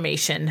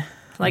information.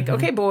 Like,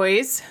 okay,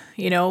 boys,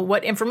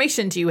 what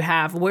information do you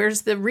have?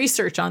 Where's the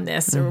research on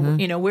this? Or,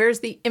 where's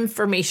the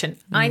information?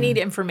 I need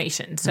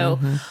information. So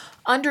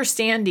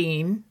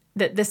understanding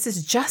that this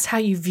is just how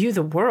you view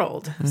the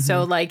world.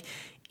 So like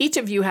each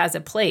of you has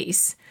a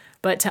place,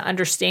 but to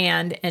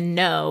understand and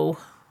know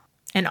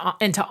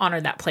and to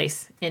honor that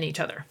place in each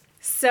other.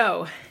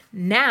 So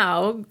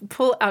now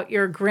pull out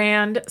your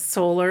grand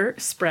solar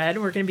spread.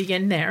 We're going to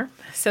begin there.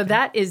 So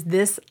that is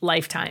this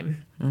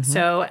lifetime.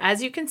 So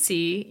as you can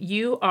see,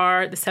 you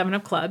are the 7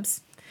 of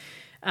clubs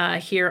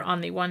here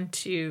on the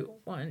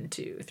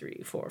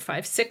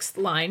 6th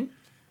line.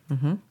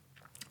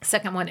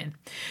 Second one in.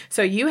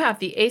 So you have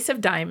the Ace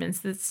of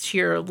Diamonds. That's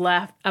your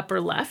upper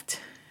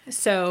left.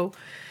 So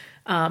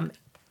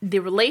the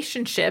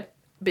relationship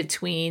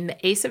between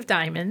the Ace of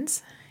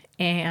Diamonds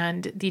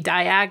and the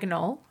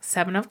diagonal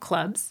 7 of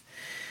clubs.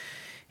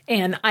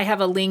 And I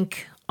have a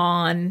link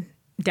down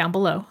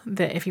below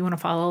that if you want to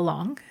follow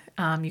along,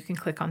 you can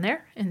click on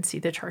there and see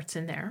the charts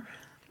in there.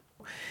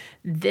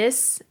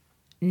 This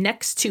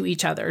next to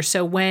each other.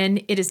 So when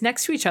it is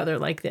next to each other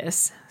like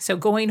this, so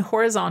going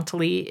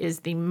horizontally is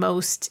the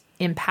most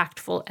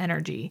impactful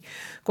energy.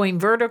 Going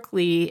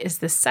vertically is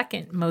the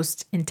second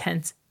most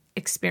intense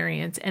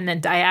experience. And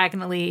then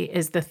diagonally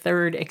is the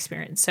third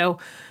experience. So,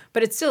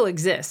 but it still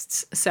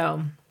exists.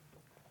 So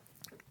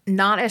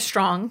not as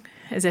strong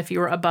as if you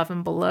were above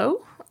and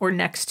below or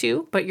next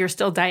to, but you're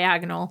still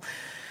diagonal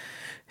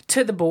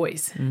to the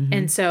boys.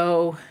 And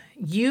so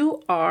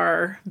you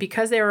are,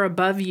 because they are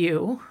above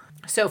you,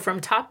 so from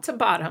top to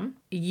bottom,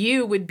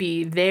 you would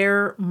be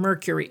their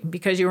Mercury.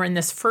 Because you were in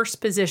this first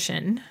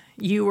position,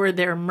 you were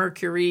their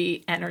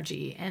Mercury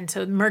energy. And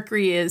so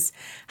Mercury is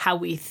how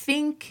we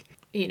think,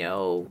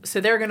 so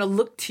they're going to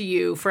look to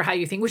you for how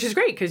you think, which is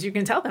great because you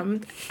can tell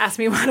them, ask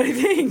me what I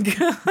think.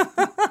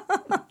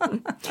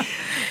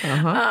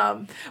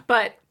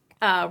 But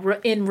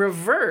in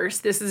reverse,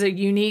 this is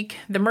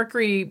the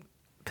Mercury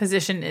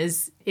position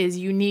is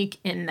unique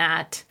in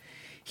that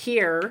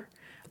here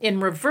in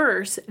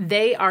reverse,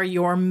 they are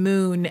your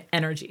moon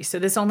energy. So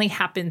this only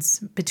happens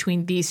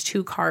between these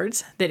two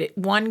cards, that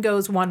one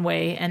goes one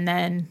way and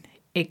then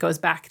it goes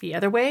back the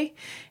other way.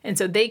 And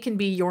so they can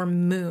be your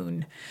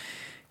moon.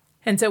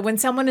 And so when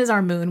someone is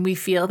our moon, we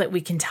feel that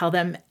we can tell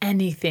them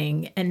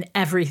anything and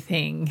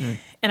everything.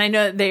 And I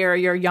know they are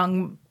your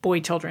young boy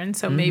children,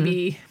 so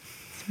maybe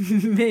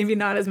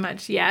not as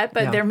much yet,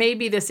 but there may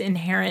be this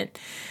inherent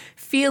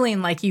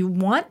feeling like you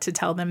want to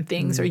tell them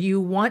things or you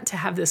want to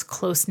have this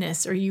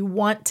closeness or you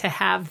want to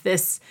have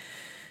this,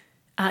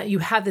 you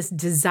have this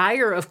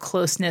desire of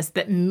closeness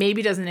that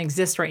maybe doesn't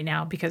exist right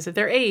now because of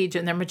their age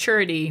and their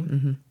maturity.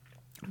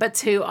 But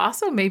to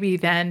also maybe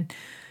then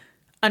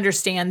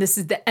understand this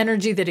is the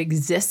energy that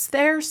exists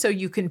there, so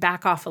you can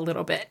back off a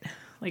little bit,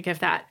 like if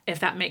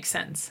that makes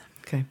sense.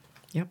 Okay.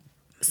 Yep.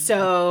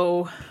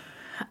 So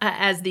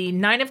as the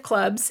 9 of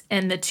clubs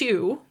and the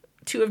 2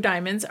 of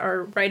diamonds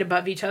are right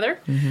above each other.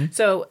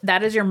 So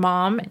that is your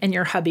mom and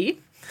your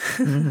hubby.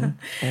 And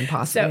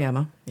possibly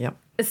Emma. Yep.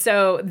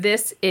 So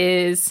this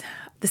is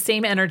the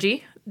same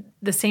energy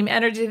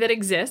that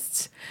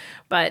exists,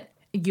 but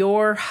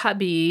your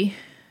hubby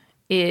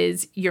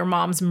is your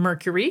mom's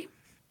Mercury.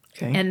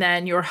 Okay. And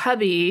then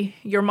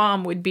your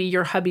mom would be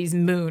your hubby's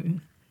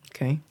moon.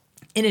 Okay.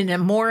 And in a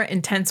more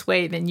intense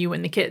way than you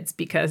and the kids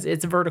because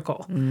it's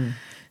vertical.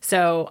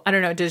 So I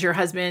don't know, does your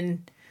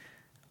husband,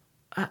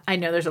 I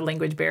know there's a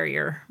language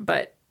barrier,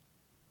 but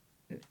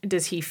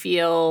does he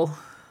feel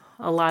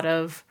a lot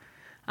of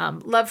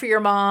love for your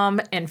mom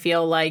and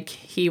feel like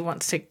he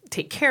wants to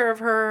take care of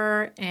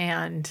her?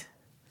 And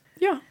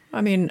yeah,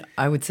 I mean,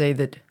 I would say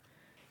that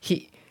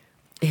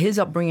his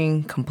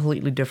upbringing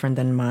completely different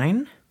than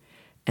mine.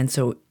 And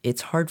so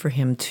it's hard for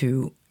him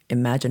to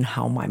imagine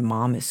how my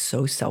mom is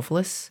so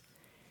selfless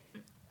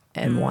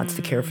and wants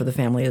to care for the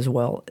family as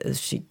well as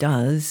she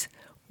does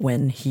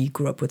when he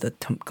grew up with a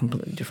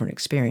completely different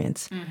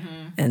experience.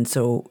 And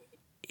so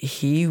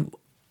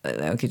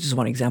okay, just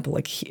one example,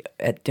 like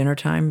at dinner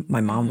time, my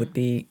mom would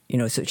be,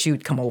 so she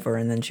would come over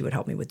and then she would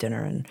help me with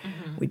dinner and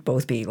we'd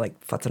both be like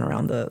futzing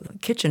around the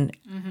kitchen.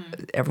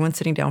 Everyone's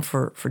sitting down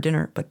for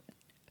dinner, but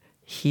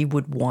he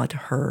would want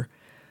her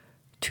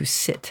to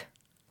sit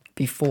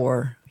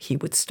before he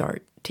would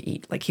start to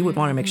eat. Like he would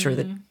want to make sure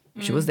that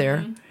she was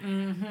there.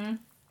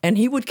 And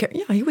he would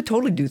he would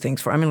totally do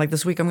things for her. I mean, like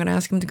this week I'm going to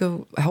ask him to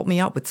go help me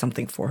out with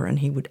something for her. And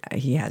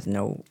he has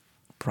no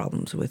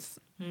problems with,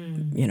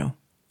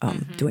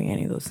 doing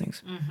any of those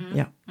things.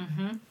 Yeah.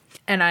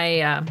 And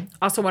I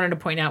also wanted to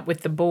point out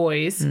with the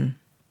boys,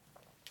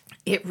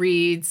 it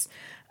reads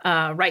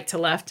right to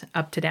left,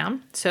 up to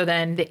down. So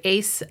then the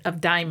ace of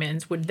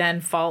diamonds would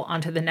then fall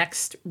onto the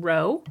next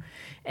row.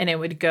 And it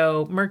would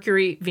go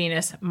Mercury,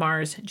 Venus,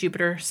 Mars,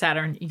 Jupiter,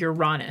 Saturn,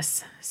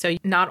 Uranus. So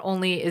not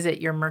only is it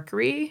your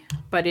Mercury,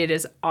 but it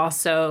is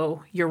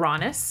also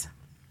Uranus.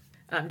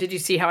 Did you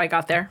see how I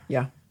got there?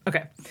 Yeah.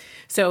 Okay.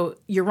 So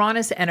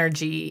Uranus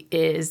energy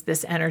is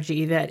this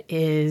energy that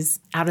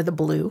is out of the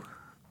blue.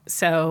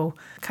 So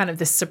kind of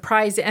this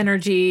surprise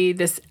energy,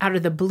 this out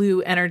of the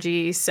blue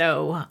energy.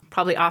 So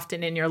probably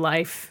often in your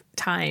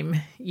lifetime,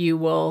 you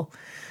will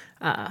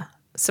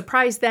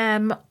surprise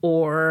them,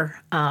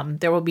 or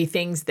there will be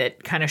things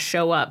that kind of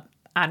show up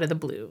out of the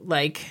blue.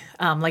 Like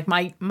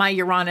my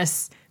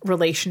Uranus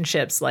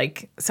relationships,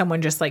 like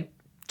someone just like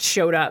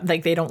showed up,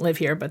 like they don't live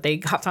here, but they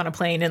hopped on a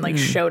plane and like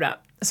showed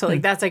up. So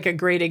like that's like a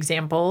great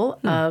example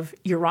of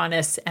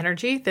Uranus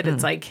energy, that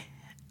it's like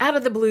out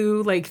of the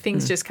blue, like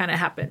things just kind of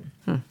happen.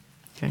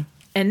 Okay.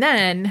 And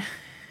then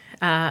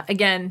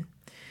again,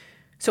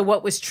 so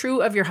what was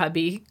true of your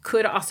hubby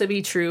could also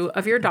be true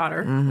of your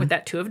daughter with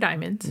that 2 of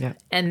diamonds. Yeah.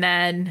 And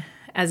then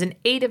as an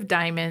 8 of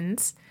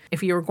diamonds,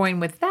 if you were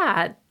going with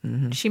that,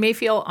 she may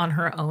feel on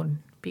her own,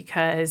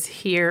 because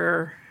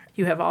here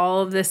you have all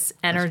of this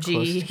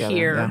energy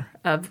here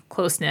of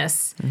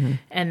closeness.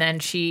 And then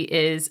she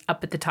is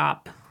up at the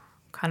top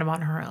kind of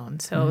on her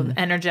own. So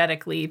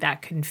energetically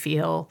that can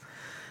feel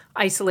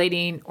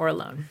isolating or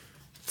alone.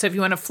 So if you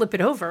want to flip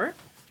it over,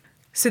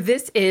 So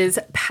this is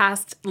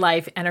past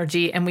life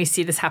energy, and we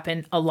see this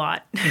happen a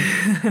lot.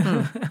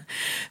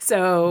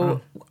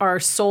 So our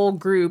soul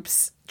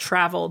groups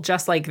travel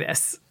just like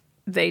this.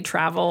 They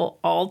travel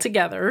all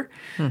together.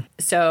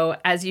 So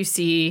as you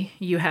see,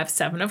 you have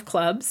 7 of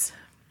clubs,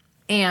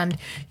 and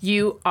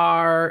you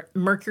are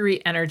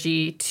Mercury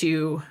energy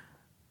to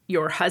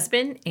your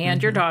husband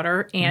and your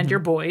daughter and your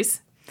boys,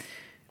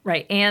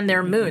 right? And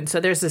their moon. So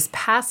there's this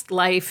past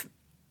life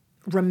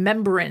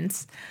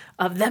remembrance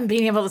of them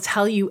being able to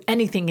tell you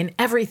anything and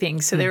everything.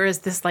 So there is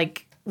this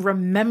like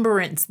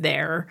remembrance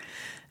there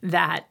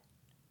that,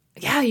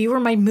 yeah, you were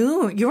my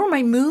moon. You were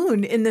my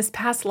moon in this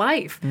past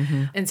life.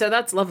 And so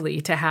that's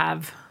lovely to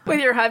have with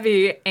your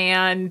hubby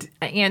and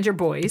your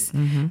boys.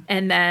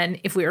 And then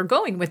if we are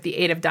going with the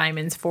 8 of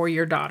diamonds for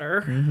your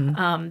daughter,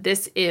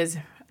 this is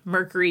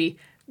Mercury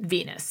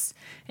Venus,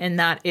 and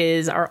that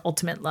is our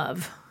ultimate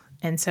love.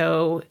 And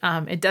so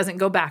it doesn't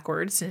go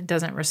backwards. It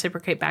doesn't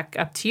reciprocate back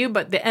up to you,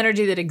 but the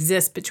energy that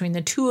exists between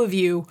the two of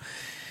you,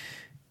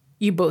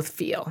 you both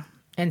feel.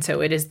 And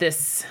so it is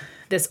this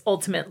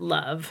ultimate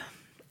love.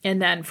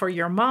 And then for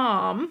your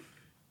mom,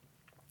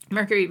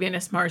 Mercury,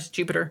 Venus, Mars,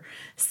 Jupiter,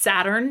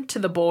 Saturn to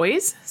the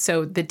boys.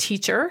 So the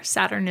teacher,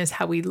 Saturn is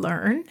how we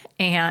learn,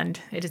 and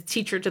it is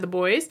teacher to the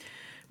boys.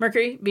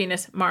 Mercury,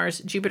 Venus, Mars,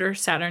 Jupiter,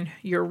 Saturn,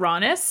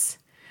 Uranus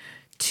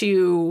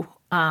to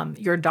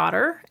your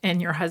daughter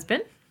and your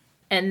husband.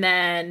 And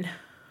then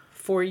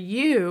for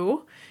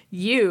you,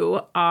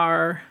 you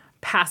are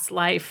past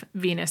life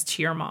Venus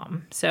to your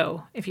mom.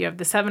 So if you have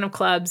the 7 of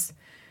clubs,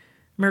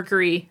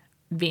 Mercury,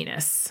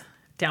 Venus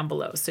down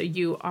below. So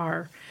you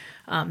are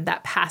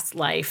that past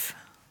life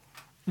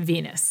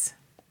Venus.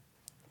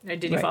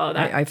 Did you follow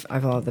that? I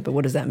followed that, but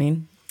what does that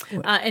mean?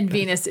 And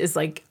Venus is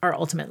like our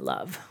ultimate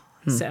love.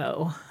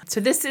 So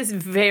this is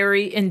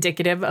very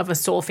indicative of a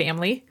soul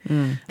family,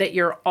 that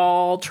you're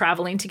all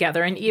traveling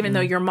together. And even though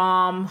your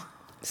mom,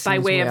 by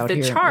way of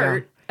the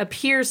chart,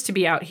 appears to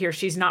be out here,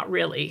 she's not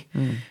really.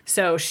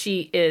 So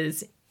she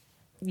is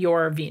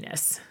your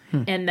Venus,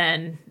 and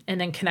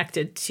then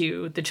connected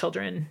to the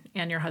children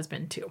and your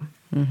husband too.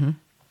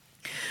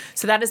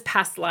 So that is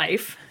past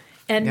life.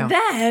 And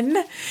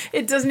then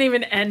it doesn't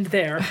even end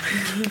there.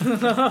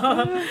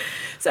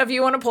 So if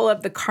you want to pull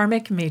up the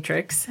karmic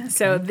matrix,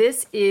 so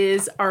this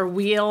is our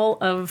wheel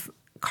of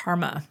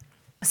karma.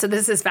 So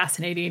this is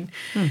fascinating.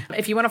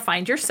 If you want to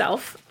find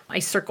yourself, I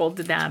circled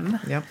them.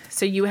 Yep.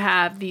 So you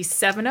have the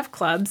 7 of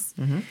clubs.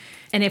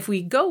 And if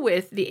we go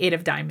with the 8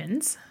 of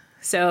diamonds,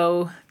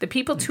 so the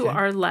people to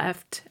our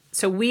left,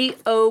 so we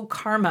owe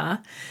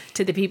karma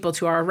to the people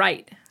to our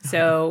right.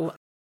 So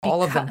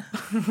all of them.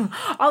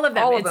 All of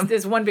them. It's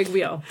this one big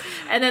wheel.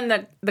 And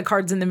then the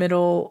cards in the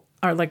middle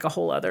are like a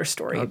whole other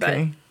story.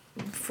 Okay.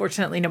 But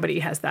fortunately, nobody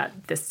has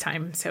that this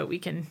time, so we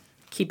can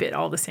keep it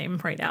all the same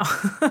right now.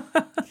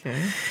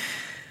 Okay.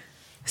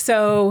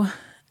 So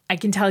I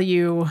can tell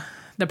you,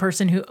 the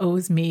person who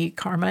owes me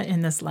karma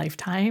in this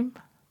lifetime,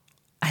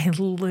 I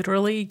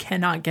literally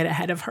cannot get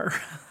ahead of her.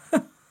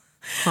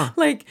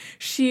 Like,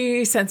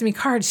 she sends me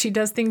cards. She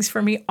does things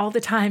for me all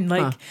the time.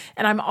 Like,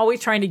 and I'm always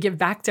trying to give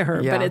back to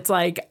her. But it's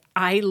like,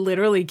 I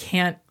literally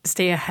can't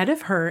stay ahead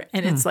of her.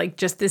 And it's like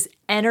just this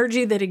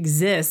energy that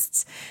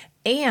exists.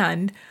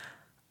 And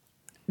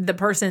the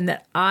person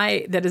that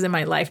is in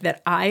my life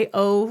that I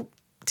owe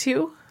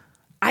to,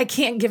 I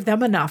can't give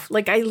them enough.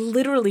 Like, I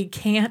literally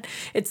can't.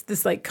 It's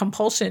this like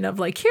compulsion of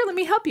like, here, let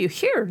me help you.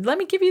 Here, let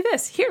me give you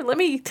this. Here, let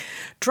me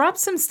drop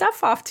some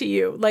stuff off to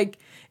you. Like,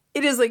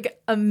 it is like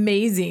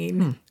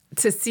amazing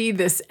to see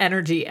this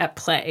energy at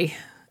play.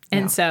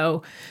 And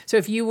so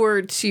if you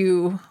were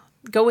to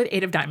go with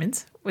 8 of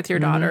diamonds with your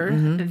daughter,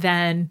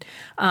 then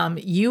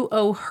you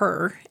owe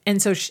her.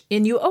 And so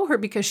and you owe her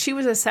because she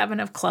was a 7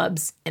 of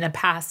clubs in a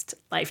past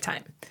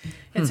lifetime.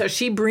 And so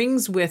she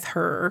brings with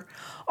her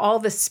all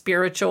the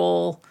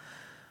spiritual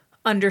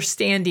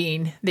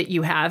understanding that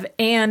you have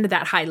and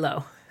that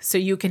high-low. So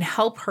you can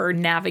help her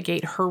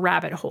navigate her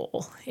rabbit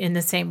hole in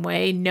the same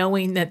way,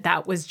 knowing that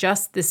that was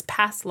just this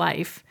past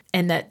life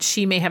and that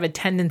she may have a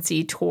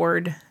tendency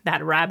toward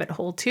that rabbit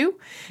hole too,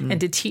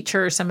 and to teach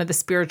her some of the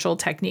spiritual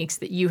techniques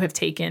that you have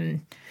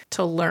taken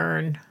to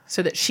learn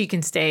so that she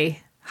can stay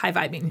high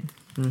vibing.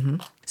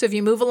 So if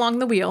you move along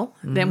the wheel,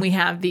 then we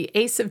have the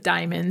Ace of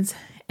Diamonds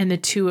and the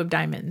 2 of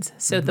Diamonds.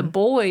 So the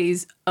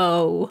boys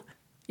owe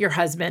your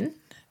husband.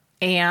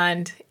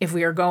 And if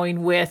we are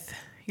going with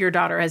your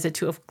daughter as a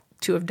 2 of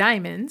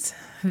diamonds,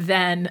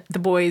 then the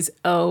boys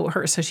owe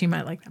her. So she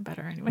might like that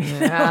better anyway.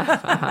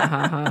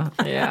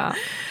 Yeah.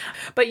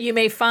 But you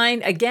may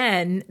find,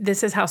 again,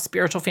 this is how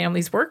spiritual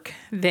families work.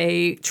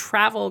 They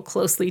travel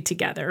closely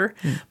together,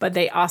 but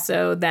they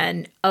also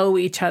then owe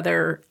each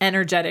other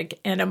energetic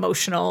and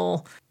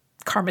emotional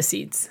karma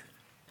seeds.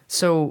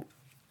 So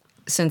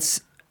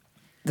since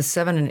the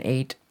 7 and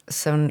 8,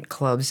 7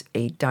 clubs,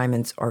 8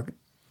 diamonds are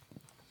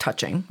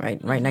touching,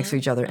 right next to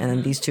each other, and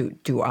then these two,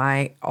 do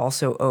I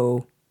also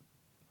owe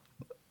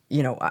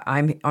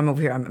I'm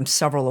over here. I'm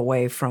several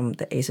away from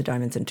the Ace of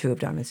Diamonds and Two of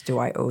Diamonds. Do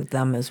I owe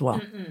them as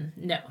well?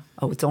 No.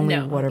 Oh, it's only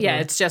whatever. Yeah,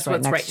 it's just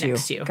what's right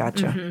next to you.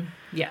 Gotcha. Mm-hmm.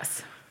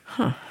 Yes.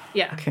 Huh.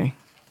 Yeah. Okay.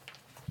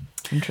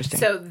 Interesting.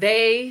 So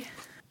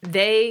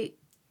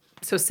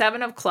so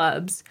Seven of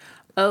Clubs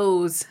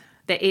owes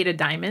the Eight of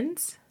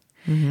Diamonds.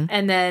 Mm-hmm.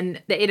 And then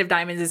the Eight of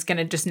Diamonds is going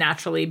to just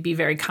naturally be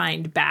very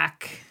kind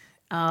back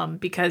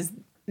because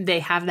they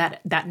have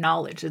that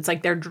knowledge. It's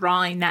like they're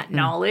drawing that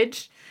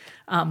knowledge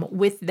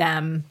with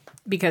them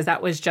because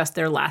that was just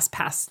their last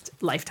past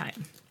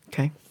lifetime.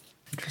 Okay.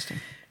 Interesting.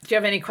 Do you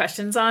have any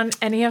questions on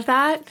any of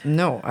that?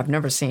 No, I've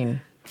never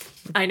seen.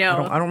 I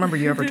know. I don't remember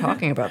you ever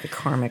talking about the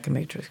karmic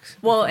matrix.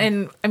 Well,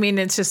 and I mean,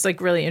 it's just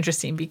like really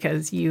interesting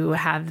because you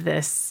have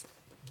this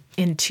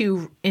in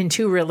two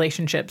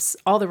relationships,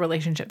 all the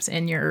relationships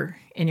in your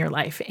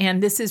life.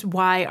 And this is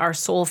why our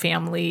soul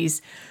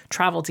families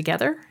travel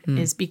together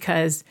is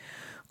because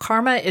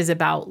karma is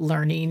about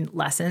learning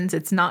lessons.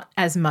 It's not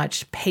as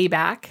much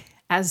payback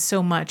as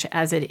so much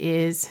as it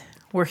is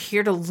we're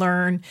here to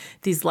learn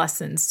these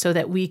lessons so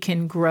that we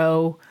can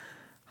grow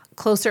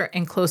closer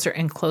and closer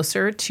and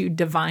closer to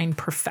divine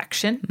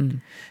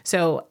perfection.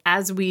 So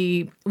as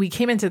we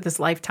came into this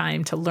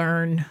lifetime to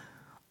learn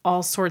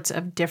all sorts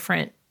of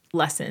different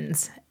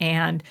lessons,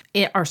 and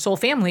our soul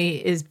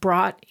family is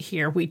brought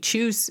here. We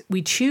choose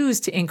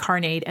to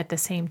incarnate at the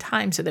same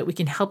time so that we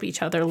can help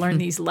each other learn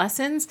these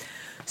lessons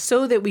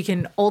so that we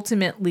can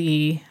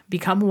ultimately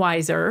become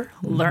wiser,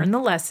 learn the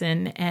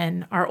lesson,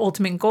 and our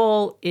ultimate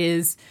goal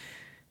is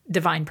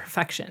divine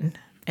perfection.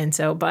 And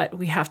so, but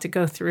we have to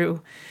go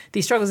through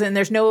these struggles, and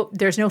there's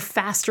no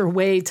faster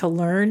way to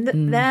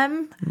learn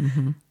them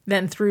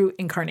than through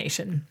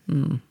incarnation.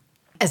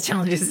 As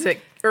challenging as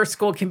Earth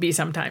School can be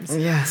sometimes.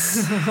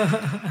 Yes.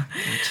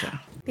 Gotcha.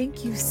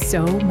 Thank you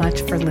so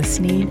much for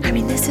listening. I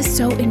mean, this is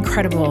so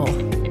incredible.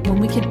 When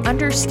we can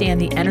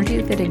understand the energy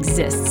that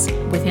exists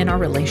within our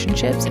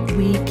relationships,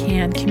 we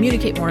can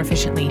communicate more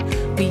efficiently.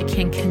 We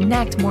can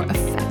connect more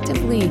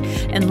effectively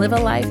and live a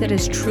life that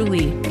is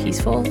truly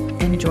peaceful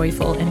and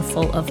joyful and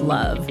full of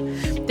love.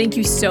 Thank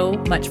you so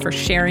much for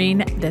sharing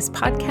this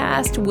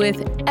podcast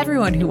with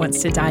everyone who wants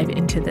to dive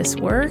into this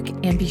work.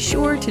 And be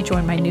sure to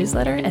join my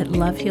newsletter at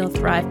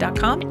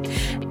lovehealthrive.com.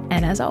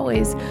 And as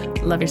always,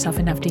 love yourself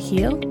enough to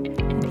heal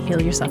and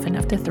heal yourself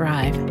enough to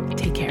thrive.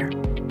 Take care.